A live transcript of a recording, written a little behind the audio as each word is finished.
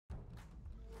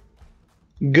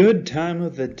Good time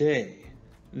of the day.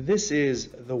 This is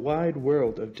the wide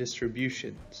world of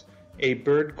distributions, a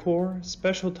BERD Core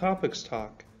Special Topics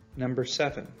Talk, number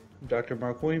 7. I'm Dr.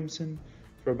 Mark Williamson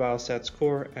for Biostats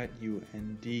Core at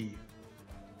UND.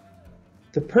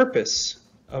 The purpose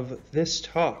of this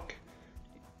talk,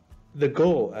 the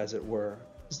goal as it were,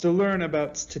 is to learn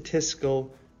about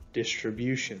statistical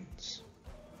distributions.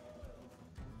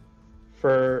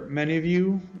 For many of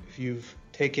you, if you've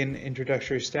taken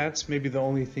introductory stats, maybe the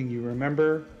only thing you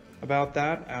remember about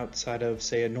that outside of,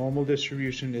 say, a normal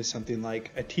distribution is something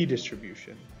like a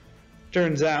t-distribution.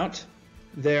 Turns out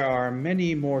there are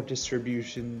many more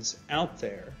distributions out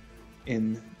there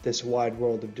in this wide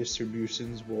world of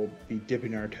distributions we'll be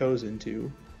dipping our toes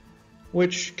into,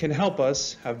 which can help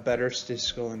us have better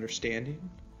statistical understanding,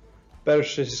 better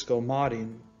statistical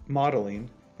modeling,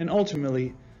 and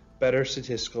ultimately better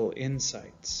statistical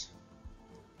insights.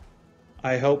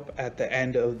 I hope at the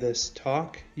end of this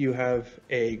talk you have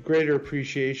a greater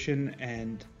appreciation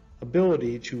and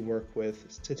ability to work with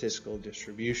statistical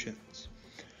distributions.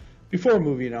 Before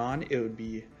moving on, it would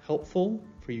be helpful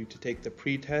for you to take the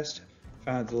pre-test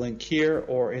found at the link here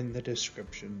or in the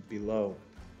description below.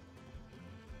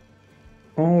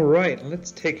 All right, let's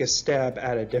take a stab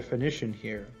at a definition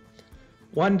here.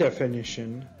 One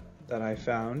definition that I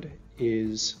found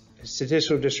is a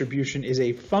statistical distribution is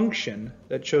a function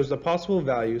that shows the possible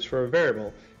values for a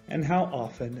variable and how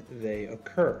often they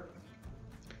occur.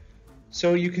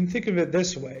 So you can think of it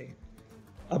this way.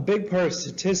 A big part of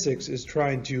statistics is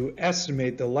trying to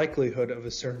estimate the likelihood of a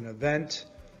certain event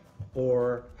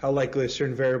or how likely a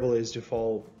certain variable is to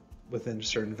fall within a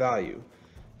certain value.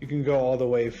 You can go all the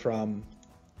way from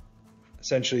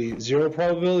essentially zero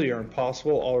probability or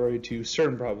impossible all the way to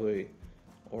certain probability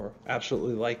or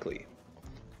absolutely likely,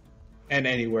 and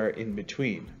anywhere in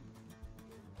between.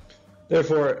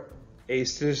 Therefore, a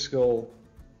statistical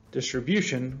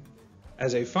distribution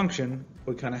as a function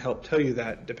would kind of help tell you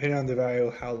that, depending on the value,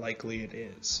 how likely it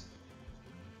is.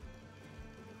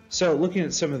 So looking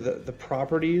at some of the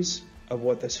properties of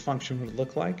what this function would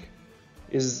look like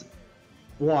is,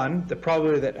 one, the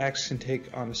probability that x can take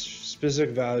on a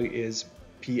specific value is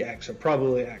px, or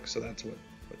probability x, so that's what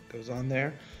goes on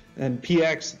there. And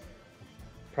px,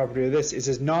 property of this,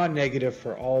 is non-negative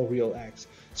for all real x.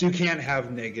 So you can't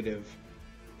have negative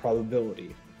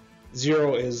probability.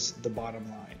 0 is the bottom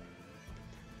line.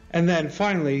 And then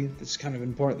finally, this is kind of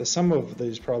important, the sum of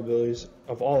these probabilities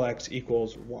of all x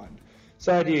equals 1.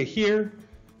 So the idea here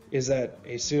is that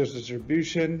a statistical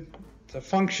distribution, it's a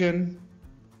function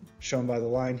shown by the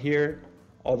line here,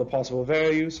 all the possible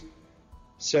values.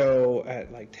 So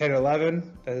at like 10,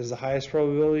 11, that is the highest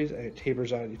probabilities, and it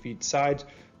tapers out at each side.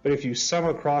 But if you sum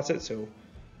across it, so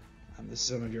this is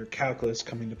some of your calculus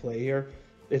coming to play here,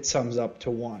 it sums up to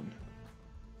 1.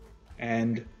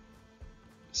 And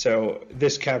so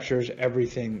this captures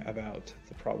everything about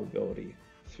the probability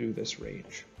through this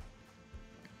range.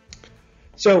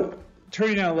 So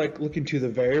turning now, looking to the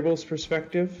variables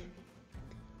perspective.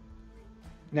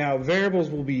 Now, variables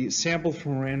will be sampled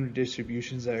from random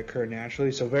distributions that occur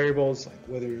naturally. So variables, like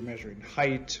whether you're measuring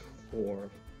height or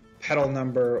petal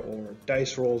number or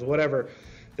dice rolls, whatever,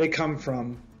 they come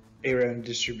from a random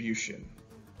distribution.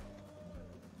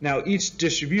 Now, each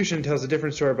distribution tells a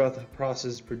different story about the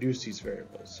process to produce these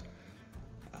variables.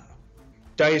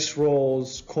 Dice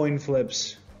rolls, coin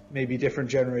flips may be different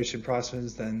generation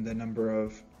processes than the number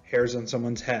of hairs on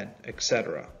someone's head,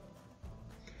 etc.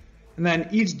 And then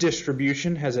each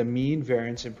distribution has a mean,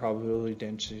 variance, and probability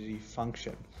density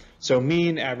function. So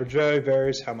mean, average value,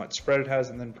 varies how much spread it has,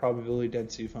 and then probability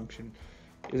density function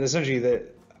is essentially the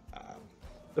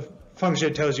function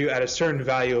that tells you at a certain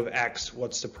value of x,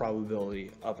 what's the probability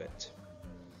of it.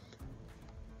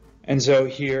 And so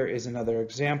here is another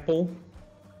example,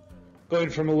 going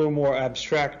from a little more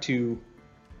abstract to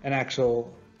an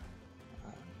actual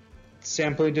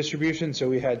sampling distribution. So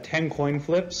we had 10 coin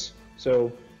flips,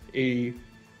 so a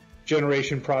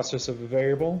generation process of a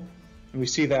variable, and we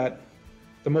see that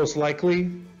the most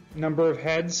likely number of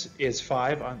heads is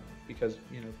 5 because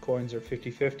coins are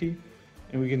 50-50,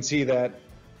 and we can see that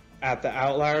at the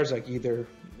outliers, like either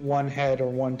one head or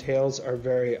one tails, are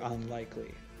very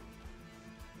unlikely.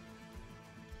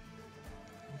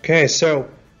 Okay, so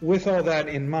with all that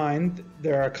in mind,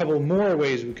 there are a couple more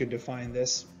ways we could define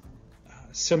this.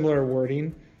 Similar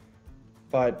wording,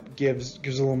 but gives a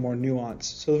little more nuance.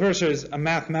 So the first is a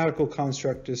mathematical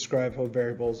construct to describe how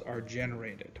variables are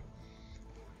generated.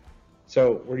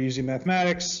 So we're using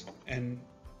mathematics, and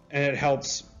it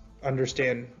helps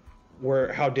understand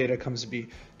how data comes to be.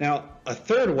 Now, a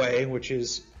third way, which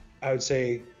is, I would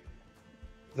say,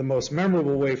 the most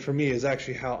memorable way for me is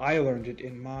actually how I learned it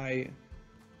in my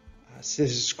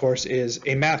statistics course, is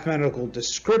a mathematical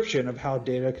description of how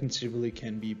data conceivably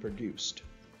can be produced.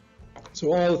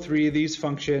 So all three of these,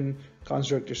 function,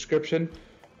 construct, description,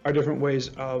 are different ways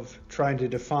of trying to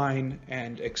define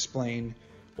and explain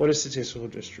what a statistical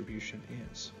distribution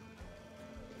is.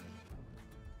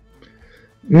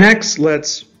 Next,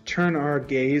 let's turn our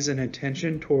gaze and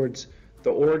attention towards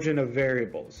the origin of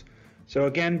variables. So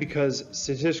again, because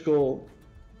statistical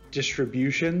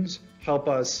distributions help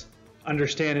us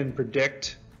understand and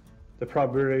predict the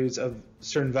probabilities of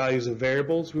certain values of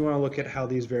variables, we want to look at how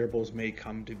these variables may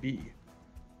come to be.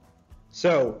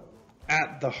 So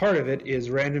at the heart of it is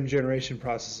random generation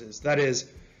processes. That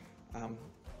is,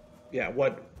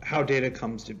 how data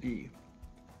comes to be.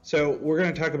 So we're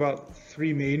going to talk about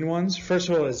three main ones. First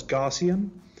of all is Gaussian.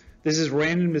 This is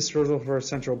random dispersal for a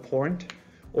central point,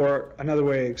 or another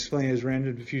way to explain it is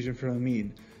random diffusion from the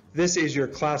mean. This is your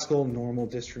classical normal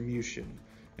distribution.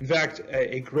 In fact,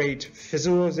 a great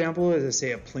physical example is,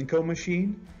 say, a Plinko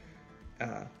machine.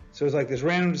 So it's like this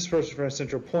random dispersal from a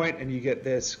central point, and you get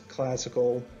this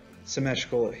classical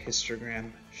symmetrical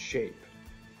histogram shape.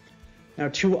 Now,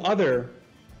 two other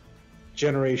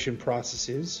generation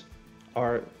processes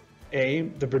are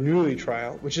the Bernoulli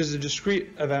trial, which is a discrete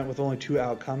event with only two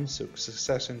outcomes, so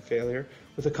success and failure,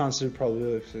 with a constant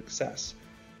probability of success.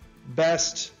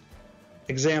 Best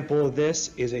example of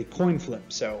this is a coin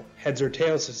flip, so heads or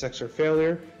tails, success or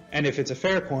failure, and if it's a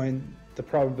fair coin, the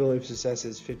probability of success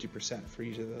is 50% for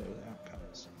each of those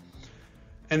outcomes.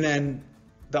 And then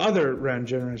the other random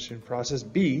generation process,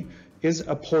 B, is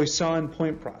a Poisson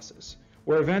point process,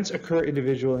 where events occur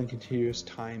individually in continuous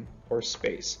time or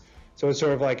space. So it's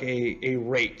sort of like a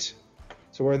rate.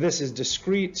 So where this is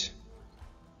discrete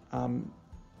and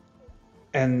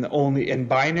only in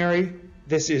binary,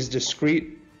 this is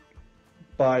discrete,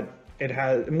 but it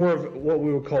has more of what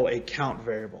we would call a count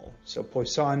variable. So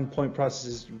Poisson point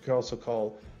processes we could also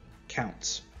call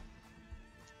counts.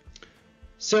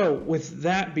 So with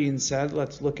that being said,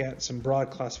 let's look at some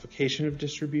broad classification of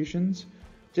distributions.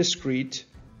 Discrete,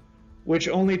 which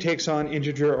only takes on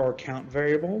integer or count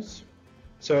variables.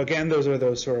 So again, those are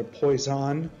those sort of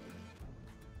Poisson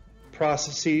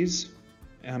processes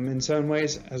in some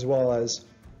ways, as well as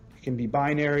it can be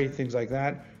binary, things like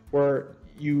that, where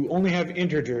you only have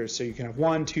integers. So you can have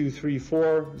 1, 2, 3,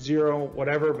 4, 0,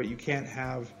 whatever, but you can't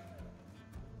have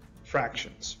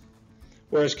fractions.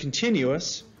 Whereas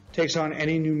continuous takes on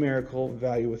any numerical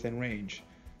value within range.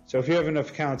 So if you have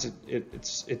enough counts,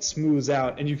 it smooths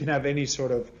out, and you can have any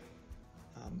sort of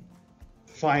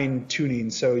fine tuning.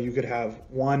 So you could have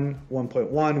 1,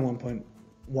 1.1,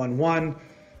 1.11,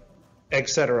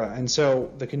 etc. And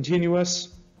so the continuous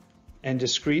and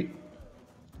discrete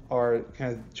are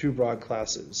kind of two broad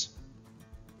classes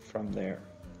from there.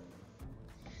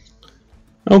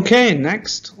 Okay,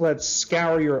 next, let's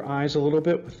scour your eyes a little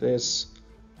bit with this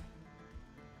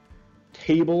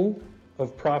table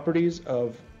of properties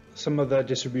of some of the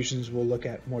distributions we'll look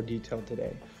at more detail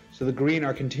today. So the green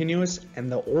are continuous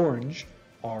and the orange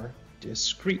are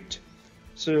discrete.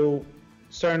 So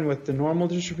starting with the normal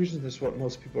distributions, this is what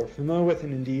most people are familiar with,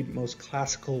 and indeed most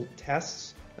classical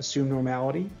tests assume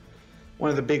normality.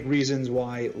 One of the big reasons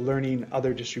why learning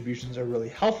other distributions are really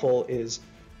helpful is,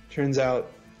 turns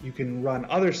out you can run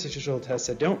other statistical tests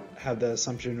that don't have the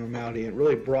assumption of normality. It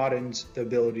really broadens the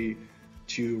ability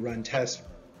to run tests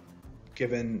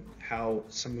given how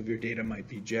some of your data might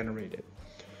be generated.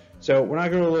 So we're not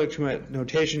going to look too much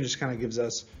notation, just kind of gives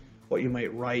us what you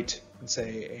might write in,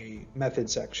 say, a method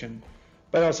section,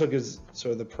 but also gives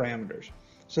sort of the parameters.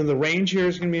 So the range here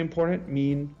is going to be important: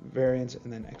 mean, variance,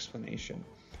 and then explanation.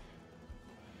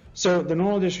 So the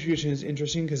normal distribution is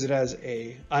interesting because it has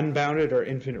a unbounded or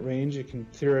infinite range. It can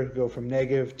theoretically go from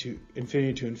negative to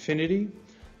infinity,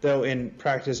 though in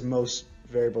practice most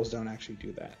variables don't actually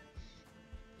do that.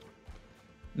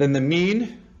 Then the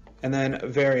mean, and then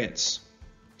variance.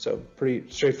 So pretty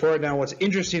straightforward. Now what's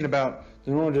interesting about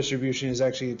the normal distribution is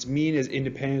actually its mean is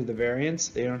independent of the variance.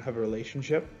 They don't have a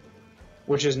relationship,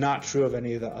 which is not true of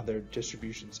any of the other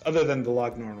distributions, other than the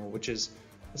log normal, which is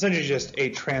essentially just a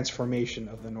transformation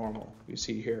of the normal you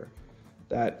see here.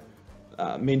 That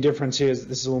main difference here is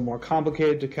this is a little more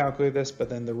complicated to calculate this, but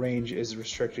then the range is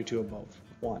restricted to above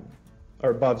 1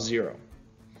 or above 0.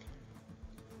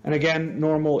 And again,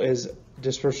 normal is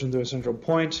dispersion through a central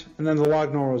point, and then the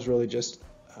log normal is really just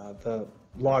the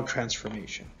log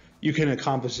transformation. You can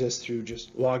accomplish this through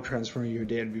just log transforming your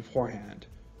data beforehand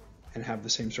and have the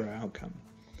same sort of outcome.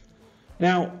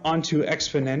 Now onto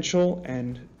exponential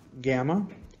and gamma.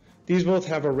 These both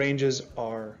have a ranges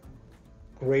are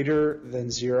greater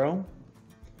than 0,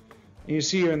 And you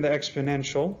see here in the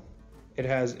exponential, it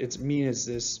has its mean is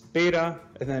this beta,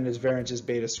 and then its variance is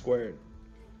beta squared.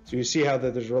 So you see how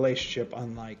there's a relationship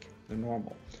unlike the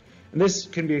normal. And this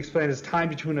can be explained as time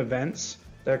between events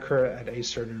that occur at a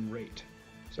certain rate.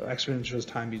 So exponential is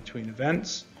time between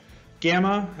events.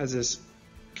 Gamma has this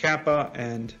kappa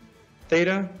and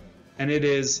theta, and it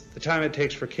is the time it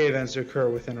takes for k events to occur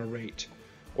within a rate,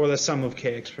 or the sum of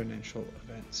k exponential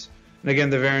events. And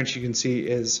again, the variance you can see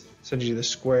is essentially the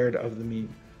squared of the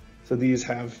mean. So these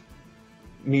have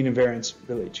mean and variance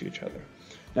relate to each other.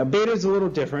 Now beta is a little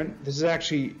different. This is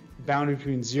actually bounded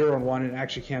between 0 and 1, and it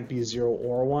actually can't be 0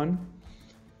 or 1.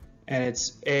 And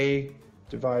it's a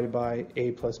divided by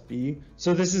a plus b.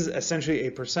 So this is essentially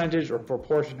a percentage or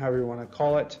proportion, however you want to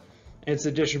call it. And it's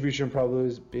a distribution of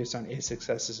probabilities based on a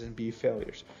successes and b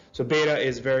failures. So beta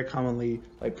is very commonly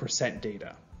like percentage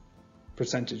data,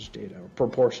 or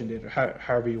proportion data,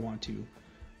 however you want to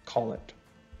call it.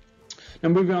 Now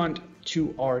moving on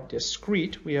to our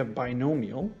discrete, we have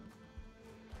binomial,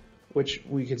 which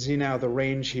we can see now the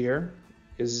range here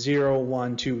is 0,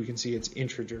 1, 2. We can see its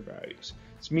integer values.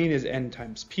 Its mean is n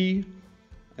times p,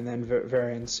 and then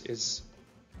variance is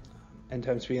n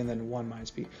times p, and then 1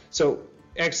 minus p. So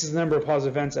x is the number of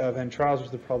positive events out of n trials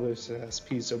with the probability of success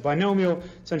p. So binomial,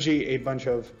 essentially a bunch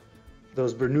of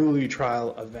those Bernoulli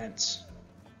trial events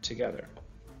together.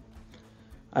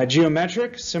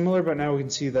 Geometric, similar, but now we can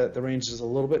see that the range is a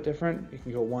little bit different. You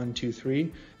can go 1, 2, 3.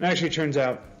 And actually it turns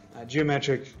out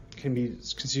geometric can be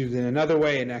conceived in another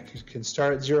way, and that can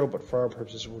start at 0, but for our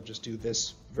purposes we'll just do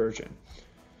this version.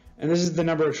 And this is the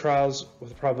number of trials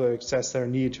with a probability of success that are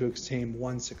needed to obtain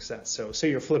one success. So say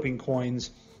you're flipping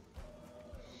coins,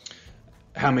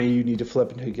 how many you need to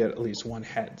flip until you get at least one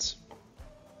heads.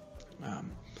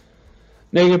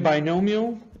 Negative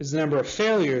binomial is the number of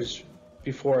failures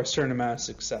before a certain amount of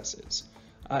successes.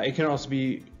 It can also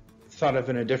be thought of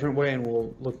in a different way, and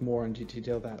we'll look more into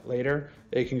detail that later.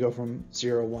 It can go from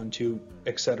 0, 1, 2,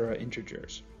 etc.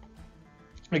 integers.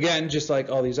 Again, just like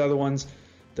all these other ones,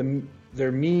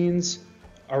 their means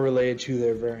are related to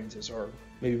their variances, or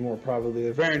maybe more probably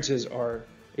their variances are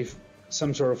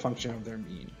some sort of function of their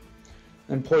mean.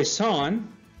 And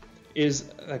Poisson is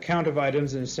a count of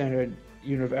items in a standard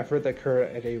unit of effort that occur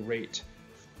at a rate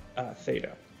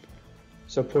theta.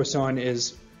 So Poisson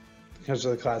is because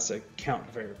of the classic count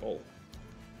variable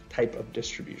type of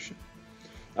distribution.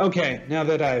 Okay, now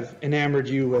that I've enamored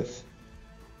you with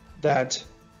that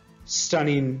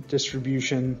stunning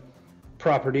distribution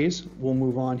properties, we'll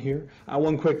move on here.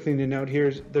 One quick thing to note here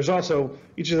is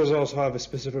each of those also have a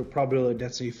specific probability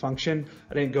density function.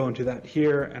 I didn't go into that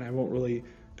here, and I won't really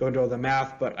go into all the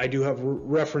math, but I do have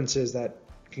references that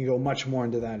can go much more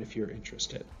into that if you're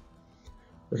interested.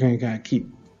 We're going to kind of keep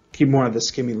more at the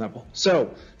skimming level.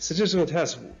 So statistical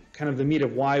tests, kind of the meat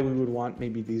of why we would want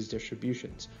maybe these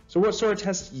distributions. So what sort of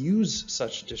tests use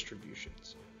such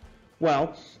distributions?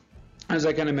 Well, as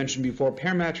I kind of mentioned before,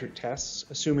 parametric tests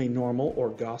assume a normal or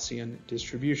Gaussian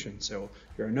distribution. So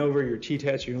your ANOVA, your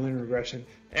t-test, your linear regression,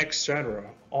 etc.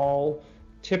 all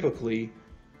typically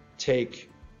take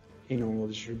a normal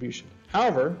distribution.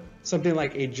 However, something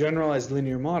like a generalized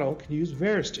linear model can use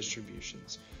various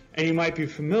distributions. And you might be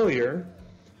familiar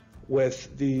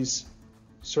with these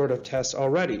sort of tests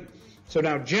already. So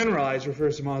now generalized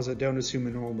refers to models that don't assume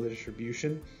a normal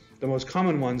distribution. The most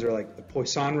common ones are like the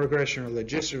Poisson regression or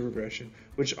logistic regression,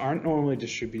 which aren't normally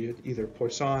distributed, either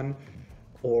Poisson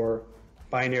or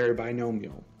binary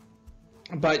binomial.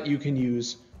 But you can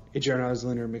use a generalized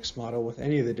linear mixed model with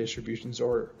any of the distributions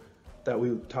or that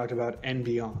we talked about and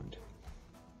beyond.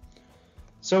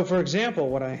 So for example,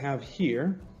 what I have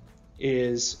here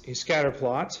is a scatter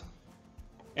plot,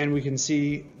 and we can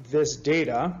see this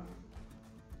data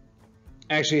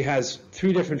actually has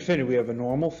three different fitted. We have a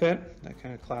normal fit, that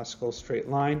kind of classical straight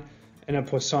line, and a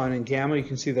Poisson and gamma. You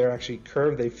can see they're actually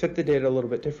curved. They fit the data a little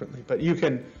bit differently. But you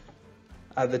can,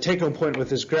 the take-home point with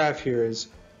this graph here is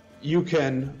you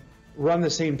can run the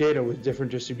same data with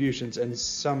different distributions, and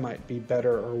some might be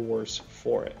better or worse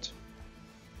for it.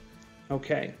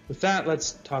 Okay, with that,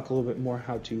 let's talk a little bit more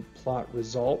how to plot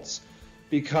results,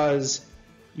 because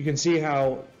you can see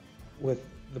how with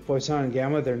the Poisson and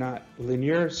gamma, they're not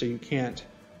linear, so you can't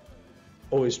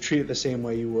always treat it the same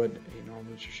way you would a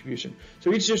normal distribution.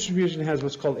 So each distribution has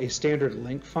what's called a standard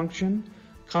length function.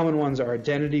 Common ones are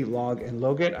identity, log, and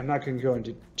logit. I'm not going to go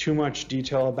into too much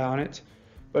detail about it,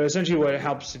 but essentially what it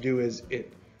helps to do is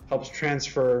it helps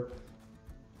transfer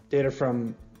data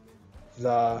from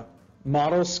the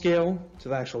model scale to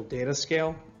the actual data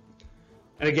scale.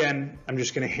 And again, I'm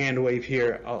just going to hand wave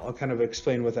here. I'll kind of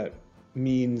explain what that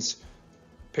means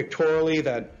pictorially,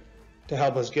 that to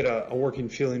help us get a working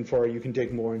feeling for it. You can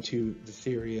dig more into the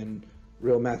theory and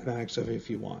real mathematics of it if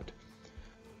you want.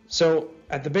 So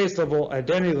at the base level,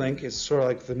 identity link is sort of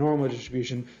like the normal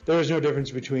distribution. There is no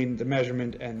difference between the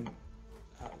measurement and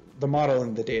the model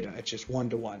and the data. It's just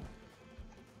one-to-one.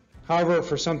 However,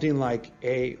 for something like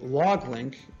a log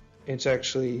link, it's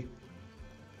actually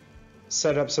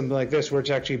set up something like this, where it's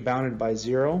actually bounded by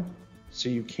 0, so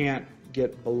you can't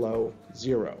get below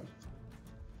 0.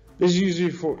 This is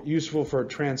usually useful for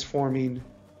transforming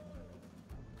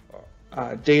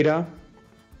data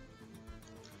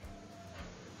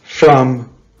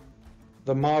from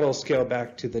the model scale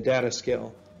back to the data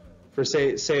scale. For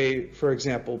say for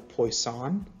example,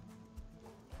 Poisson,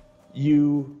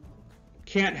 you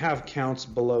can't have counts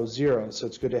below 0, so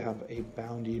it's good to have a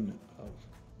bounding of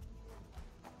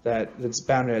that's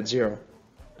bounded at 0.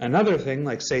 Another thing,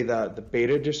 like say the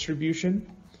beta distribution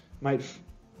might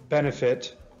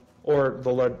benefit, or the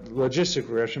logistic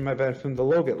regression might benefit from the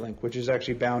logit link, which is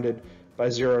actually bounded by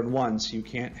 0 and 1, so you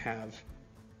can't have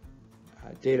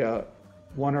data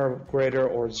 1 or greater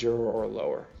or 0 or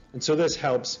lower. And so this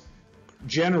helps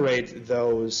generate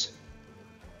those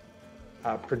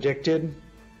prediction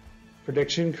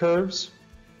curves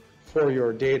for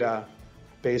your data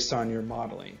based on your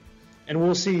modeling. And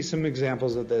we'll see some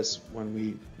examples of this when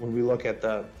we look at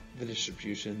the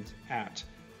distributions at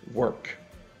work.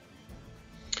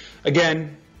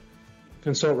 Again,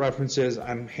 consult references.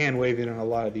 I'm hand waving on a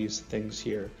lot of these things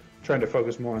here, trying to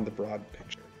focus more on the broad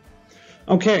picture.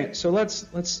 Okay, so let's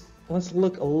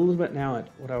look a little bit now at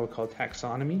what I would call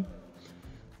taxonomy,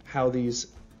 how these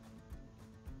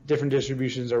different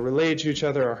distributions are related to each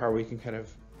other, or how we can kind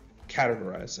of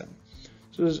categorize them.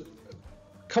 So there's a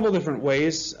couple different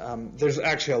ways. There's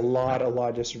actually a lot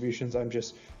of distributions. I'm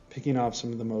just picking off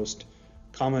some of the most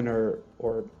common or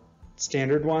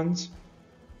standard ones.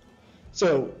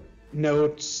 So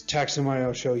notes, taxonomy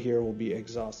I'll show here will be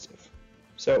exhaustive.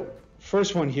 So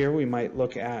first one here, we might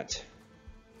look at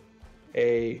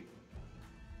a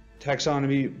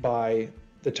taxonomy by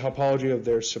the topology of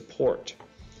their support.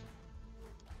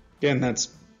 Again, that's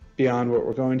beyond what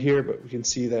we're going here, but we can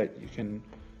see that you can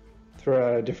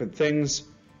throw out different things.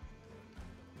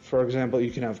 For example,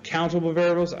 you can have countable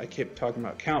variables. I keep talking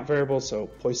about count variables, so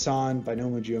Poisson,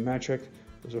 binomial, geometric,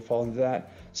 those will fall into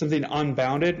that. Something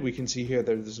unbounded, we can see here that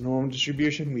there's normal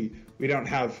distribution. We don't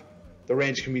have, the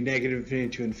range can be negative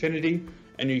infinity to infinity,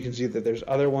 and you can see that there's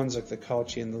other ones like the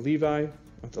Cauchy and the Levi,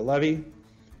 with the Levy. You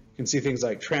can see things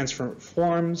like transfer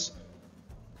forms,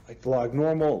 like the log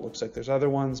normal. It looks like there's other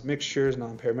ones, mixtures,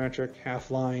 non-parametric, half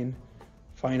line,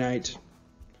 finite,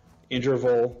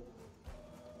 interval,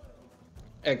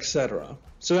 etc.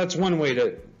 So that's one way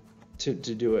to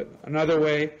do it. Another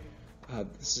way,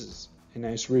 this is a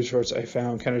nice resource I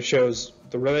found, kind of shows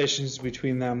the relations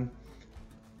between them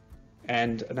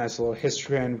and a nice little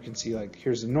histogram. We can see like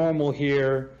here's the normal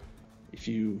here. It's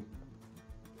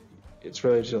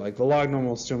related to like the log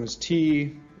normal assume is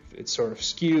t. If it's sort of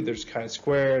skewed, there's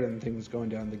chi-squared and things going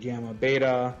down the gamma,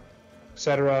 beta,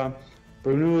 etc.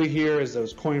 Bernoulli here is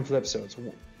those coin flips, so it's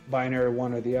binary,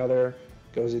 one or the other.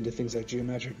 Goes into things like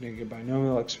geometric, negative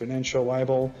binomial, exponential,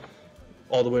 Weibull,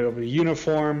 all the way over to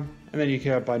uniform, and then you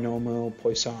can have binomial,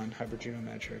 Poisson,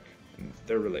 hypergeometric, and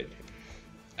they're related.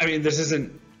 I mean, this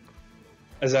isn't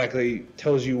exactly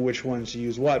tells you which ones to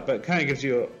use what, but kind of gives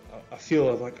you a feel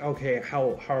of like, okay,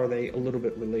 how are they a little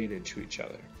bit related to each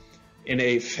other in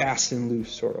a fast and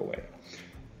loose sort of way.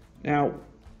 Now,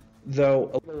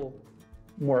 though, a little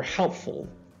more helpful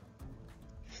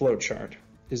flowchart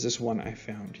is this one I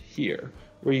found here,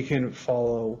 where you can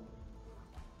follow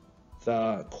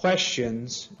the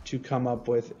questions to come up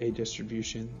with a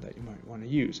distribution that you might want to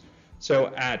use.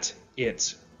 So at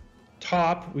its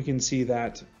top, we can see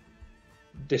that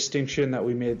distinction that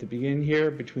we made at the beginning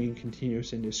here between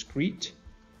continuous and discrete,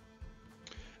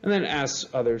 and then asks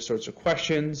other sorts of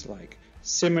questions like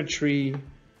symmetry,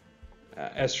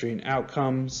 estuarine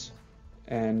outcomes,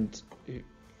 and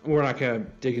we're not going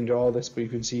to dig into all this, but you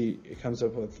can see it comes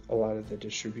up with a lot of the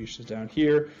distributions down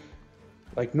here,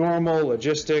 like normal,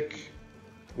 logistic,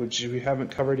 which we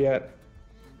haven't covered yet,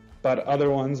 but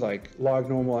other ones like log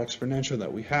normal, exponential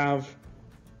that we have,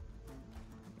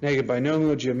 negative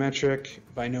binomial, geometric,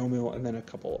 binomial, and then a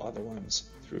couple other ones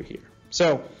through here.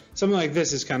 So something like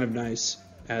this is kind of nice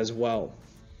as well.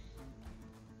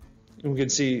 And we can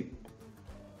see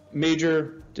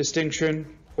major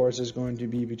distinction, of course, is going to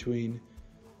be between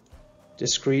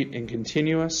discrete and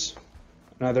continuous.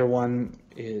 Another one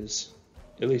is,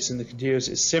 at least in the continuous,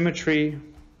 is symmetry,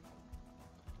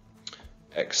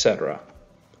 etc.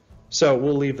 So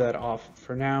we'll leave that off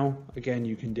for now. Again,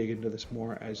 you can dig into this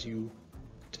more as you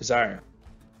desire.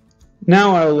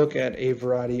 Now I'll look at a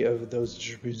variety of those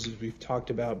distributions we've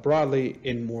talked about broadly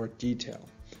in more detail.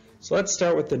 So let's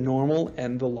start with the normal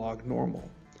and the log normal.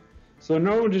 So a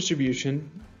normal distribution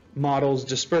models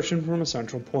dispersion from a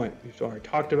central point. We've already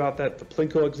talked about that, the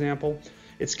Plinko example.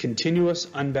 It's continuous,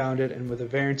 unbounded, and with a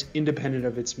variance independent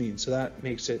of its mean. So that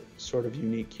makes it sort of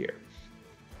unique here.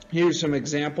 Here's some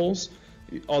examples.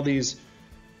 All these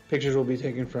pictures will be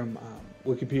taken from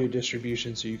Wikipedia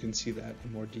distribution, so you can see that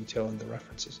in more detail in the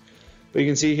references. But you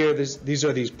can see here, these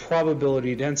are these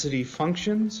probability density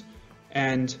functions,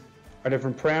 and our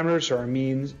different parameters are our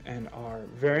means and our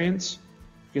variance.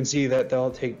 You can see that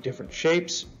they'll take different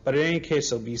shapes, but in any case,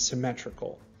 they'll be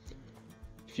symmetrical.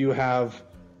 If you have,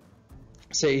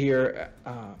 say here,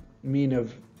 mean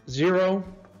of 0,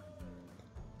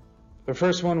 the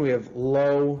first one we have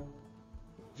low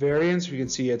variance. We can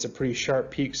see it's a pretty sharp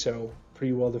peak, so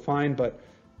pretty well defined, but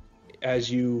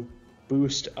as you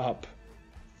boost up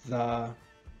the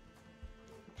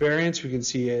variance, we can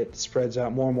see it spreads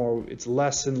out more and more. It's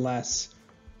less and less,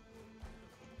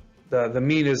 the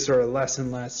mean is sort of less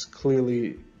and less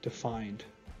clearly defined.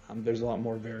 There's a lot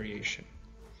more variation.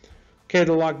 Okay,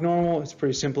 the log normal is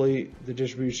pretty simply the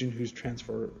distribution whose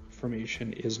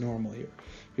transformation is normal here.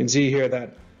 You can see here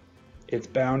that it's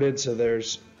bounded, so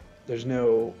there's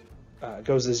no, it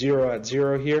goes to 0 at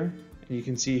 0 here, and you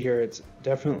can see here it's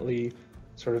definitely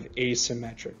sort of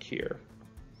asymmetric here.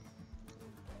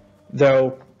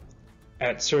 Though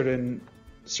at certain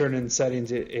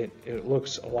settings it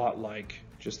looks a lot like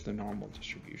just the normal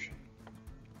distribution.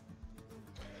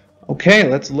 Okay,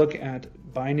 let's look at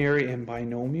binary and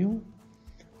binomial.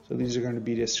 So these are going to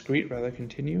be discrete rather than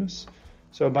continuous.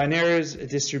 So binary is a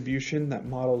distribution that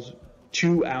models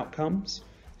two outcomes.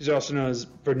 These are also known as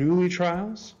Bernoulli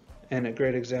trials, and a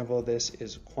great example of this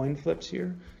is coin flips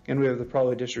here. Again, we have the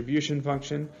probability distribution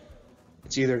function.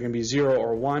 It's either going to be 0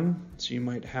 or 1, so you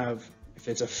might have, if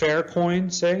it's a fair coin,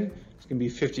 say, it's going to be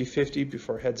 50-50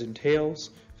 before heads and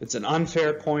tails. If it's an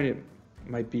unfair coin, it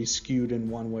might be skewed in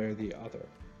one way or the other.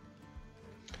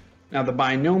 Now the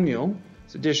binomial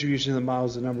is a distribution that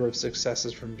models the number of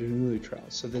successes from Bernoulli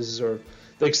trials. So this is sort of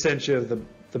the extension of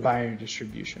the binary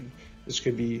distribution. This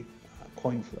could be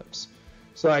coin flips.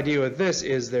 So the idea with this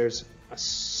is there's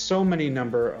so many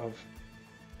number of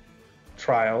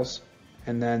trials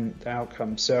and then the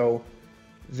outcome. So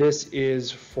this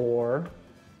is for,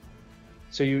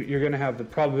 so you're going to have the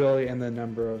probability and the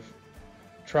number of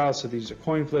trials. So these are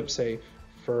coin flips, say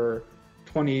for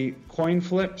 20 coin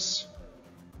flips,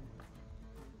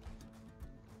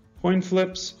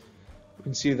 you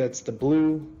can see that's the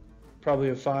blue,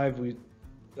 probability of 5.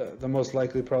 The most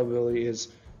likely probability is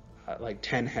like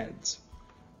 10 heads.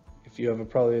 If you have a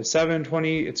probability of 7,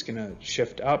 20, it's going to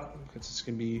shift up because it's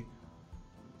going to be,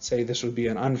 say this would be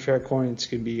an unfair coin, it's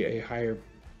going to be a higher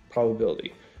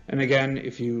probability. And again,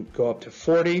 if you go up to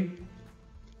 40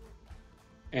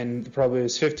 and the probability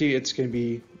is 50, it's going to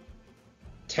be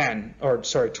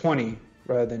 20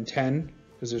 rather than 10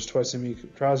 because there's twice as many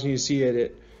trials, and you see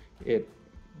it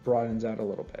broadens out a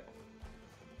little bit.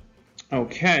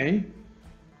 Okay,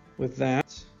 with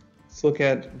that, let's look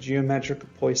at geometric,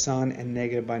 Poisson, and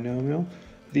negative binomial.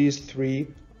 These three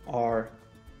are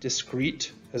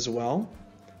discrete as well.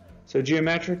 So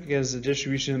geometric is a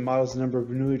distribution that models the number of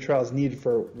Bernoulli trials needed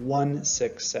for one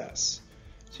success.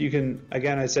 So you can,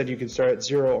 again, I said you can start at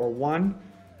 0 or 1.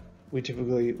 We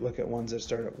typically look at ones that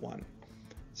start at 1.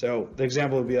 So the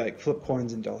example would be like flip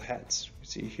coins and dealt heads. We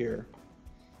see here.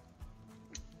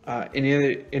 In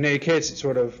any case, it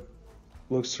sort of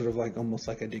looks sort of like almost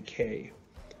like a decay,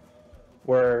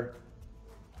 where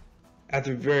at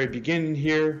the very beginning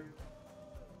here,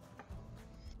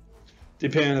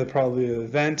 depending on the probability of the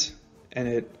event, and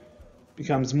it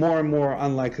becomes more and more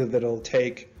unlikely that it'll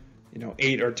take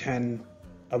 8 or 10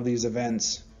 of these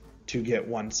events to get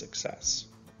one success.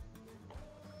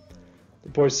 The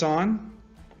Poisson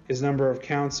is number of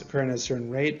counts occurring at a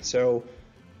certain rate, so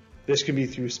this can be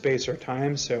through space or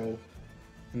time,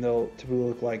 and they'll typically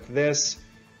look like this.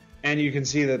 And you can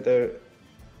see that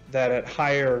that at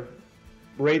higher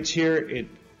rates here, it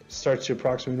starts to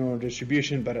approximate normal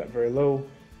distribution, but at very low,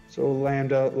 so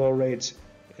lambda, low rates,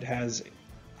 it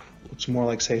looks more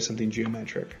like, say, something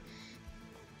geometric.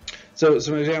 So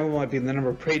some example might be the number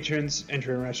of patrons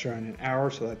entering a restaurant in an hour,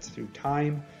 so that's through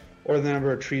time, or the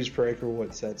number of trees per acre,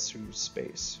 that's through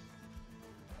space.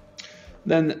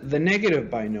 Then the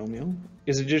negative binomial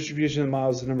is a distribution that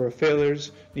models the number of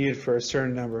failures needed for a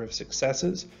certain number of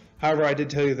successes. However, I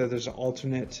did tell you that there's an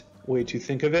alternate way to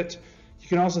think of it. You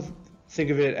can also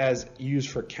think of it as used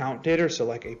for count data, so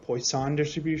like a Poisson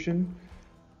distribution.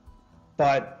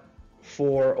 But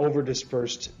for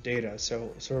over-dispersed data,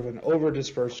 so sort of an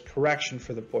over-dispersed correction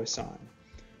for the Poisson.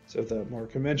 So the more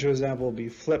conventional example would be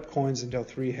flip coins until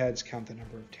 3 heads, count the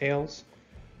number of tails.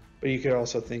 But you could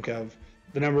also think of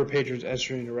the number of patrons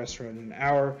entering a restaurant in an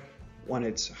hour when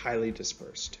it's highly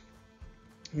dispersed.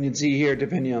 You can see here,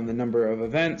 depending on the number of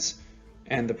events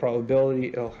and the probability,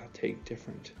 it'll take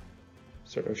different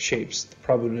sort of shapes. The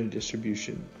probability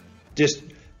distribution,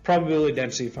 probability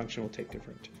density function will take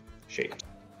different shapes.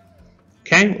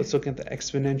 Okay, let's look at the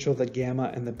exponential, the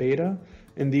gamma, and the beta.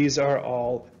 And these are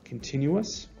all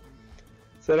continuous.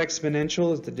 So that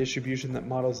exponential is the distribution that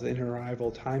models the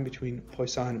interarrival time between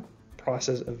Poisson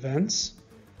process events.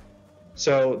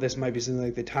 So this might be something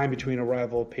like the time between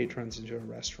arrival of patrons into a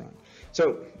restaurant.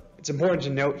 So it's important to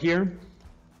note here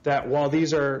that while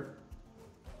these are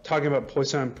talking about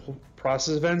Poisson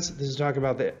process events, this is talking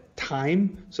about the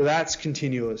time. So that's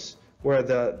continuous, where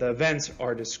the events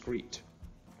are discrete.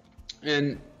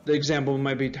 And the example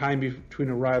might be time between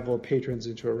arrival of patrons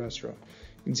into a restaurant.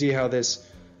 You can see how this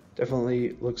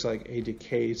definitely looks like a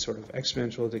decay, sort of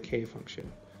exponential decay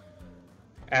function.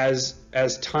 As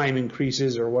time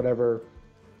increases, or whatever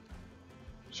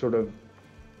sort of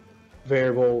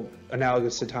variable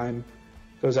analogous to time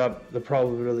goes up, the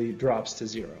probability drops to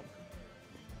 0.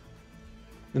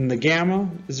 And the gamma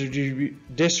is a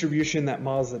distribution that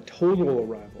models the total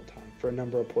arrival time for a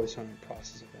number of Poisson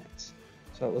process events.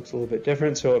 So it looks a little bit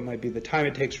different. So it might be the time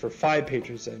it takes for 5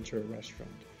 patrons to enter a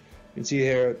restaurant. You can see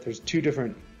here there's 2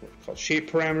 different what's called shape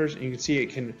parameters, and you can see it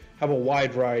can have a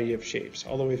wide variety of shapes,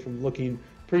 all the way from looking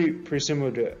pretty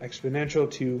similar to exponential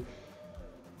to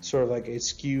sort of like a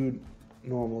skewed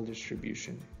normal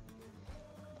distribution.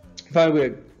 Finally, we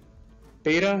have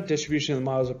beta, distribution of the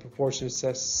models of proportion of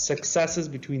successes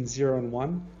between 0 and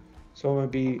 1. So it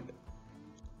would be,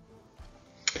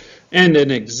 and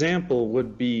an example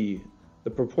would be the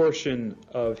proportion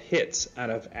of hits out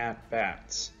of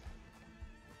at-bats.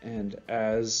 And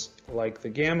as like the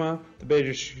gamma, the beta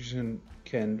distribution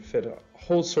can fit a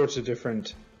whole sorts of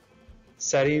different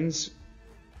settings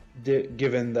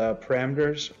given the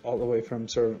parameters, all the way from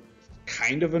sort of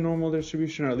kind of a normal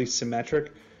distribution, or at least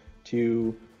symmetric,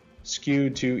 to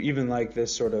skewed to even like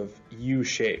this sort of U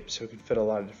shape, so it can fit a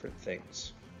lot of different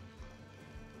things.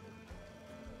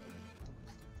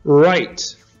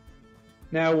 Right.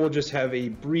 Now we'll just have a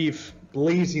brief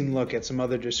blazing look at some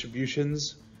other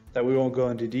distributions that we won't go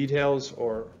into details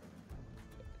or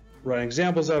run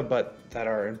examples of, but that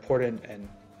are important and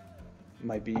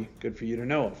might be good for you to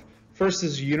know of. First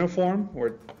is uniform,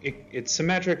 where it's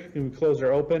symmetric, it can be closed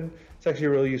or open. It's actually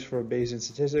really useful for Bayesian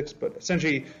statistics, but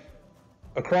essentially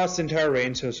across the entire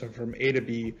range, so from A to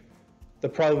B, the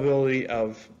probability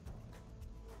of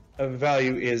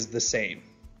value is the same.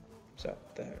 So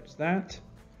there's that.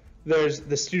 There's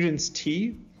the student's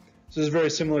T. So this is very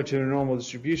similar to a normal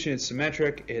distribution. It's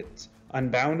symmetric, it's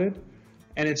unbounded,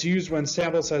 and it's used when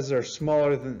sample sizes are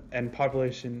smaller than and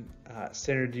population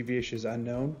standard deviation is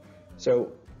unknown.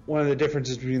 So one of the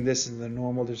differences between this and the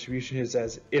normal distribution is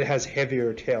as it has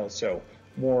heavier tails, so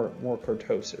more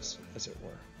kurtosis, as it were.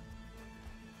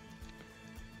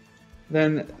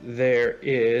 Then there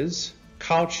is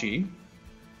Cauchy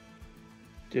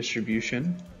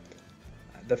distribution.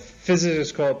 The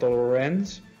physicists call it the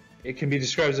Lorenz. It can be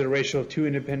described as a ratio of 2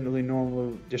 independently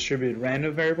normally distributed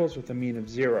random variables with a mean of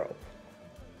 0.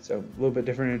 So a little bit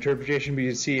different interpretation, but you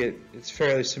can see it's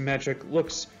fairly symmetric,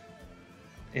 looks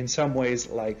in some ways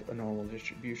like a normal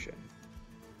distribution.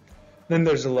 Then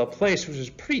there's the Laplace, which is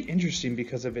pretty interesting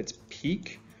because of its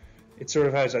peak. It sort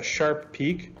of has a sharp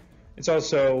peak. It's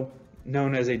also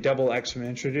known as a double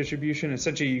exponential distribution.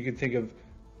 Essentially, you can think of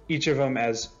each of them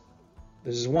as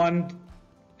this is one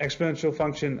exponential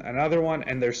function, another one,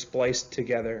 and they're spliced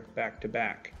together back to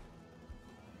back.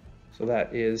 So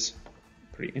that is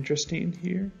pretty interesting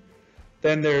here.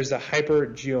 Then there's a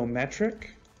hypergeometric.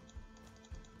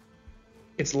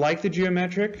 It's like the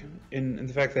geometric in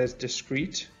the fact that it's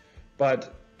discrete,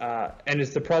 but and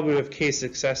it's the probability of k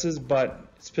successes, but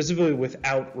specifically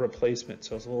without replacement,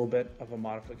 so it's a little bit of a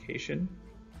modification.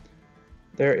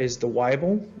 There is the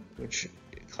Weibel, which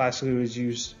classically was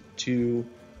used to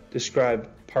describe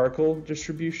particle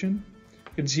distribution.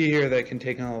 You can see here that it can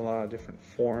take on a lot of different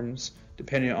forms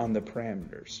depending on the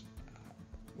parameters,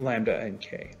 lambda and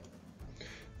k.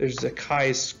 There's the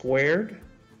chi-squared,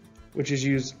 which is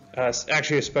used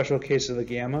actually a special case of the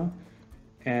gamma,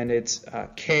 and it's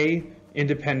k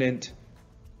independent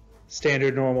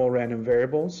standard normal random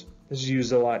variables. This is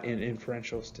used a lot in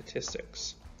inferential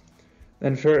statistics.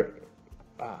 Then for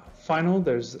final,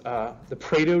 there's the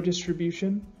Pareto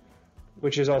distribution,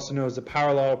 which is also known as the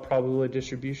power law probability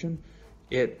distribution.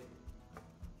 It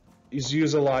is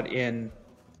used a lot in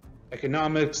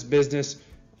economics, business.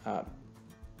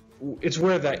 It's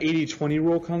where the 80-20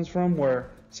 rule comes from, where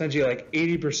essentially like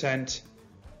 80%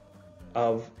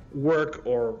 of work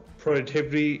or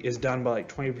productivity is done by like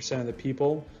 20% of the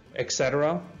people,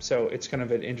 etc. So it's kind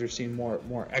of an interesting,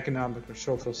 more economic or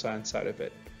social science side of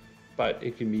it, but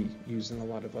it can be used in a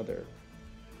lot of other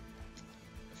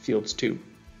fields too.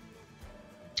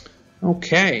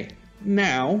 Okay,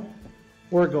 now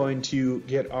we're going to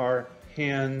get our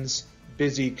hands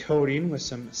busy coding with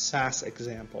some SAS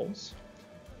examples.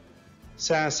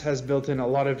 SAS has built in a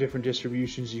lot of different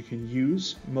distributions you can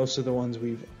use, most of the ones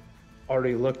we've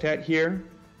already looked at here,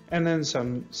 and then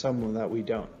some that we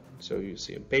don't. So you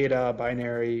see a beta,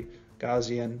 binary,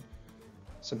 Gaussian.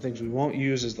 Some things we won't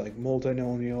use is like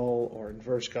multinomial or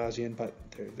inverse Gaussian, but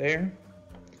they're there.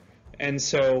 And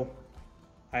so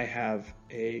I have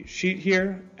a sheet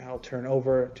here. I'll turn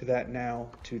over to that now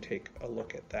to take a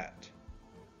look at that.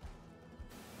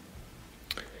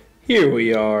 Here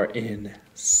we are in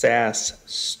SAS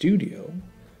Studio.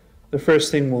 The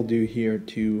first thing we'll do here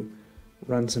to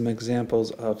run some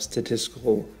examples of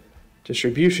statistical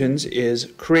distributions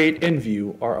is create and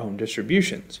view our own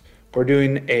distributions. We're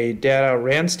doing a data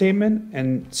ran statement,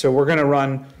 and so we're going to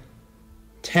run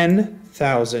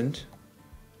 10,000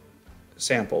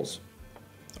 samples,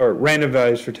 or random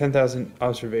values for 10,000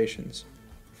 observations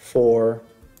for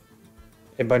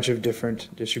a bunch of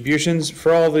different distributions.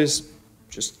 For all these,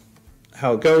 just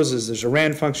how it goes is there's a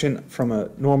rand function from a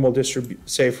normal distribution,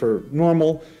 say for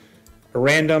normal, a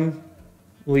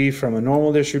randomly from a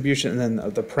normal distribution, and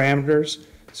then the parameters.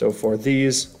 So for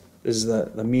these, this is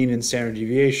the mean and standard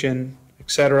deviation,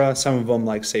 etc. Some of them,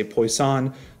 like say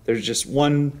Poisson, there's just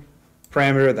one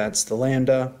parameter, that's the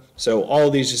lambda. So all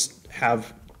of these just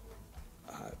have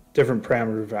different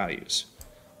parameter values.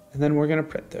 And then we're going to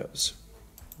print those.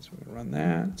 So we're going to run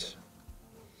that.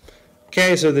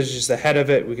 Okay, so there's just the head of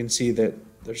it. We can see that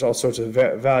there's all sorts of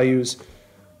values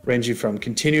ranging from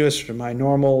continuous from my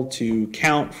normal to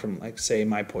count from, like, say,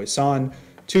 my Poisson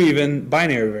to even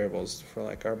binary variables for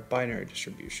like our binary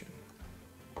distribution.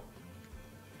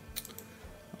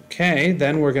 Okay,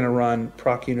 then we're going to run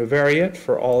proc univariate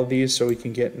for all of these so we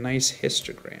can get nice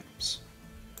histograms.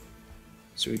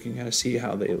 So we can kind of see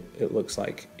how it looks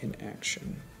like in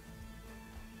action.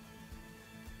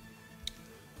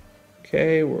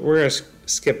 Okay, we're going to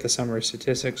skip the summary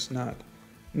statistics,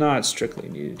 not strictly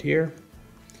needed here.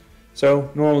 So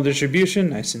normal distribution,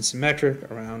 nice and symmetric,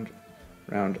 around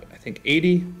I think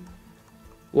 80.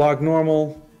 Log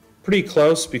normal, pretty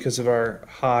close because of our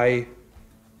high,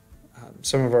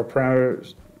 some of our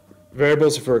parameter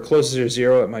variables. If we're closer to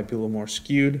 0, it might be a little more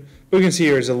skewed. But we can see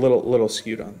here is a little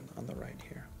skewed on the right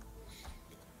here.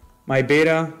 My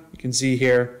beta, you can see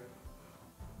here,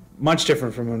 much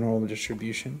different from a normal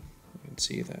distribution. You can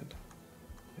see that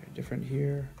they're different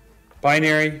here.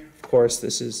 Binary, of course,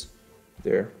 this is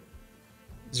their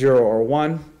 0 or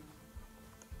 1.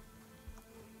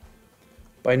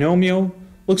 Binomial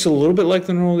looks a little bit like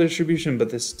the normal distribution, but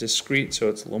this is discrete, so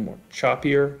it's a little more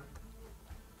choppier.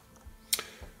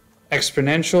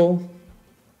 Exponential,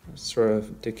 sort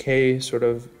of decay sort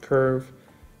of curve.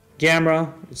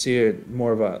 Gamma, you see it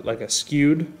more of a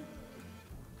skewed.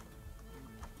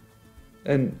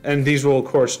 And these will of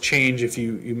course change if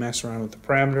you mess around with the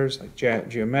parameters, like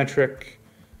geometric,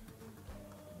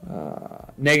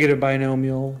 negative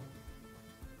binomial,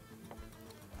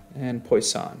 and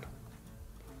Poisson.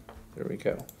 There we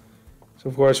go. So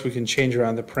of course we can change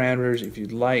around the parameters if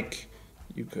you'd like.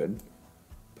 You could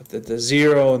put the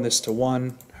 0 and this to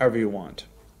 1, however you want.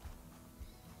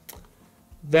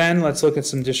 Then let's look at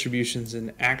some distributions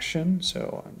in action.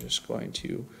 So I'm just going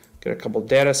to get a couple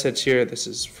data sets here. This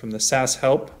is from the SAS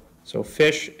help. So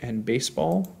fish and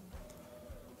baseball.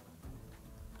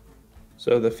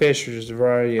 So the fish is a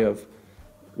variety of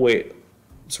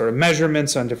sort of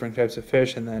measurements on different types of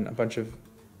fish, and then a bunch of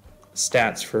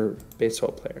stats for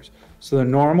baseball players. So the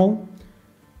normal,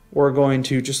 we're going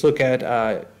to just look at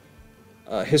a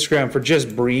histogram for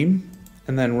just bream,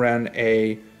 and then run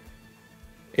a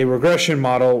regression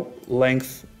model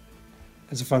length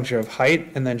as a function of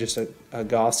height, and then just a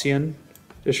Gaussian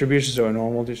distribution, so a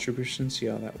normal distribution, see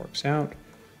how that works out.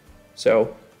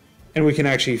 So, and we can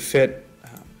actually fit,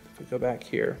 if we go back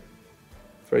here,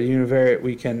 for a univariate,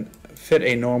 we can fit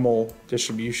a normal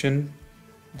distribution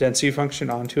density function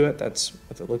onto it. That's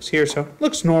what it looks here. So it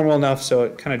looks normal enough, so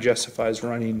it kind of justifies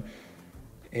running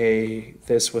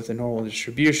this with a normal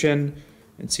distribution.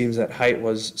 It seems that height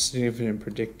was significant in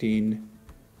predicting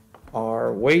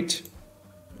our weight,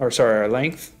 our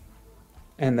length,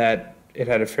 and that it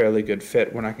had a fairly good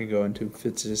fit. We're not going to go into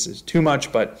fits too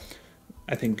much, but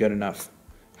I think, good enough.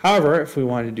 However, if we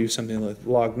wanted to do something with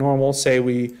log normal, say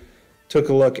we took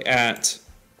a look at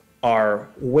our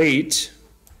weight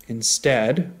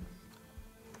instead, you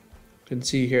can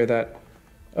see here that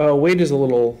weight is a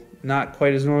little not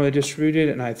quite as normally distributed,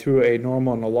 and I threw a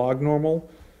normal and a log normal.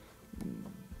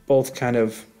 Both kind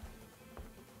of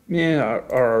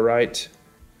are all right.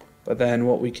 But then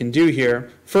what we can do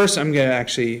here, first I'm going to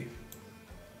actually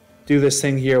do this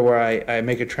thing here where I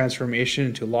make a transformation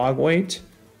into log weight,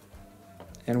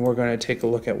 and we're going to take a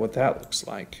look at what that looks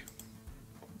like.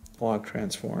 Log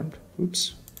transformed.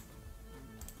 Oops.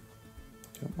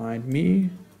 Don't mind me.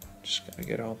 Just got to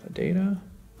get all the data.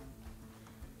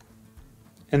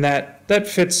 And that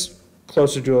fits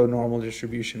closer to a normal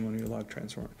distribution when you log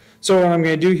transform. So what I'm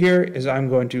going to do here is I'm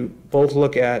going to both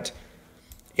look at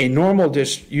a normal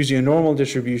using a normal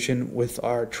distribution with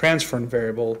our transform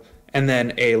variable, and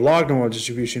then a log normal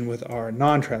distribution with our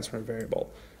non-transform variable.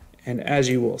 And as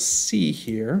you will see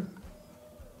here,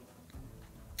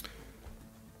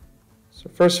 so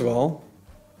first of all,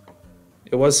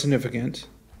 it was significant,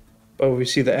 but we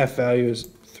see the F value is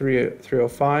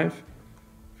 305.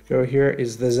 Go here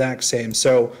is the exact same.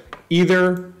 So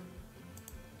either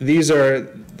these are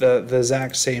the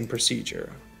exact same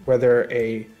procedure, whether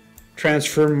a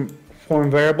transform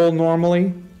variable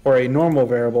normally or a normal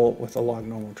variable with a log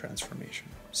normal transformation.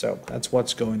 So that's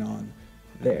what's going on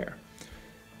there.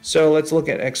 So let's look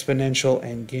at exponential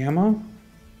and gamma.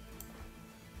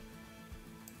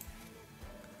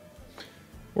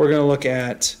 We're going to look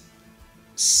at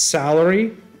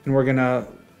salary, and we're going to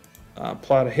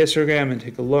plot a histogram and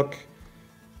take a look.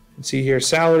 And see here,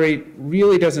 salary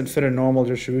really doesn't fit a normal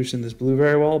distribution, this blue,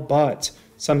 very well, but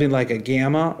something like a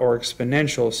gamma or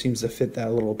exponential seems to fit that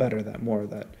a little better, that more of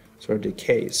that sort of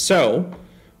decays. So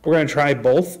we're going to try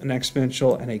both an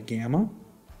exponential and a gamma.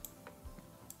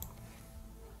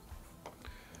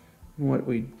 What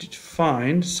we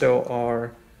find, so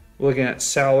we're looking at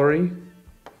salary,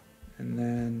 and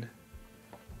then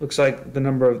looks like the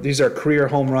number of, these are career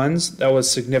home runs. That was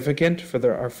significant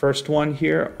for our first one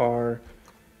here, our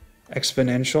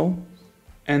exponential.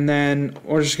 And then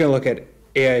we're just going to look at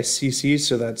AICC,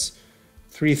 so that's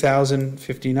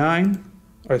 3,059,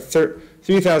 or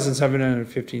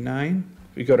 3,759.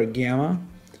 We go to gamma,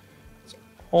 it's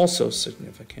also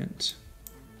significant.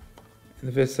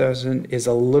 And the 5,000 is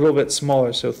a little bit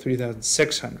smaller, so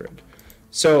 3,600.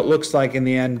 So it looks like in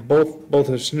the end, both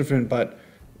are significant, but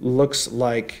looks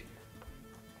like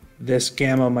this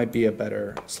gamma might be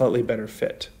a slightly better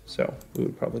fit. So we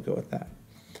would probably go with that.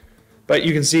 But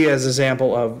you can see as an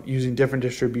example of using different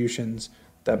distributions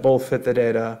that both fit the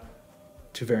data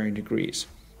to varying degrees.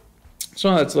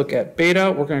 So let's look at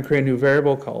beta. We're going to create a new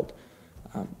variable called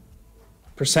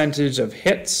percentage of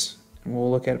hits, and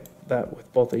we'll look at that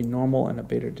with both a normal and a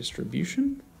beta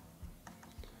distribution.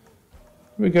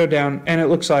 We go down, and it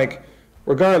looks like,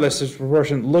 regardless, this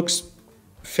proportion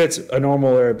fits a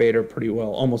normal or a beta pretty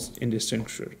well, almost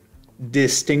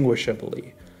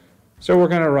indistinguishably. So we're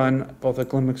going to run both a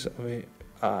Glimix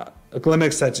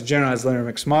that's a generalized linear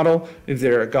mixed model,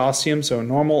 either a Gaussian, so a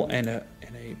normal, and a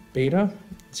beta.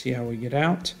 Let's see how we get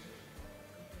out.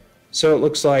 So it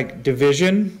looks like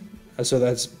division, so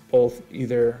that's both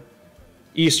either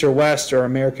East or West or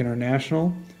American or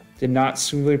national, did not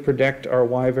smoothly predict our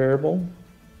Y variable,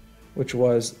 which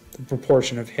was the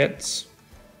proportion of hits.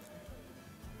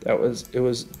 It was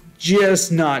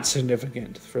just not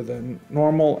significant for the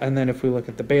normal, and then if we look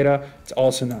at the beta, it's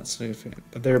also not significant,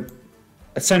 but they're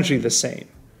essentially the same.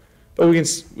 But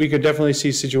we could definitely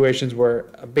see situations where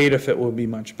a beta fit will be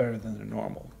much better than a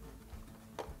normal.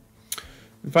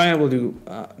 And finally, we'll do,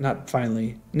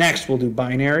 next we'll do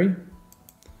binary.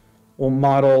 We'll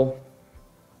model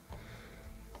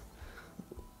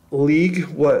league,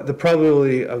 the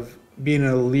probability of being in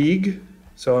a league,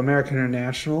 so American or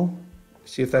national,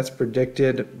 see if that's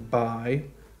predicted by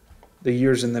the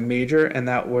years in the major, and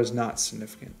that was not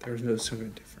significant. There was no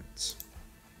significant difference.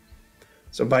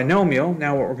 So binomial,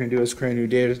 now what we're going to do is create a new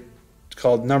data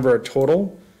called number of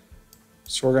total.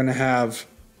 So we're going to have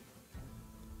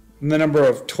the number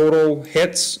of total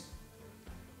hits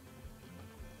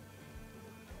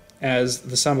as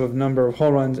the sum of number of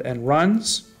home runs and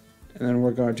runs, and then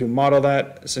we're going to model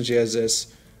that essentially as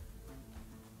this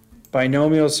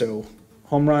binomial, so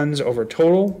home runs over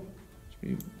total.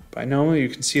 Binomial, you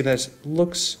can see that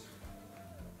looks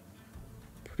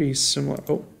pretty similar.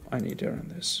 Oh, I need to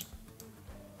run this.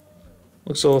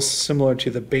 Looks a little similar